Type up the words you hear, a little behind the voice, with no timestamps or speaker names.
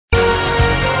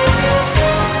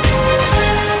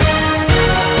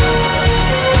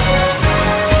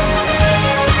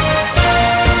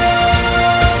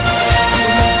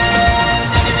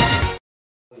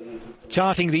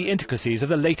charting the intricacies of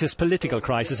the latest political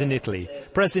crisis in Italy.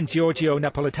 President Giorgio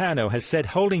Napolitano has said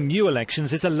holding new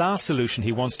elections is the last solution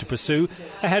he wants to pursue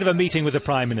ahead of a meeting with the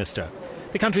Prime Minister.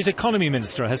 The country's economy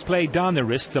minister has played down the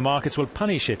risk the markets will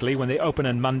punish Italy when they open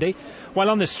on Monday, while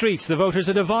on the streets the voters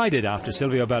are divided after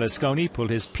Silvio Berlusconi pulled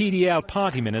his PDL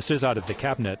party ministers out of the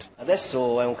cabinet.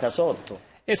 Adesso è un casotto.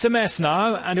 It's a mess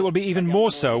now, and it will be even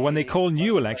more so when they call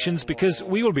new elections, because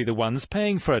we will be the ones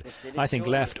paying for it. I think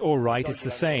left or right, it's the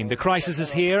same. The crisis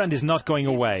is here and is not going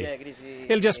away.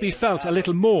 It'll just be felt a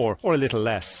little more or a little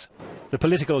less. The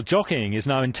political jockeying is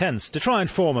now intense to try and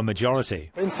form a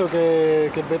majority. I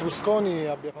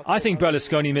think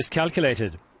Berlusconi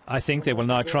miscalculated. I think they will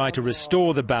now try to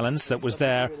restore the balance that was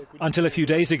there until a few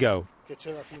days ago.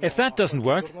 If that doesn't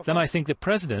work, then I think the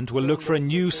President will look for a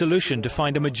new solution to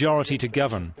find a majority to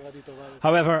govern.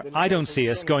 However, I don't see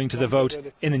us going to the vote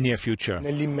in the near future.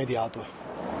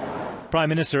 Prime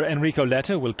Minister Enrico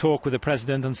Letta will talk with the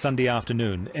President on Sunday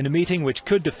afternoon in a meeting which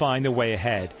could define the way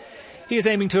ahead. He is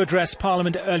aiming to address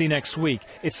Parliament early next week.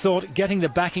 It's thought getting the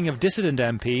backing of dissident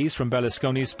MPs from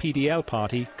Berlusconi's PDL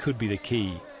party could be the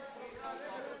key.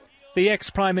 The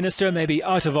ex-Prime Minister may be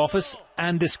out of office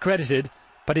and discredited,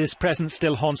 but his presence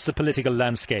still haunts the political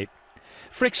landscape.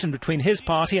 Friction between his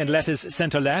party and Letta's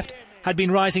centre-left had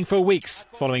been rising for weeks,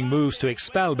 following moves to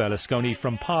expel Berlusconi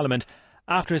from Parliament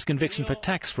after his conviction for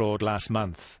tax fraud last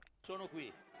month.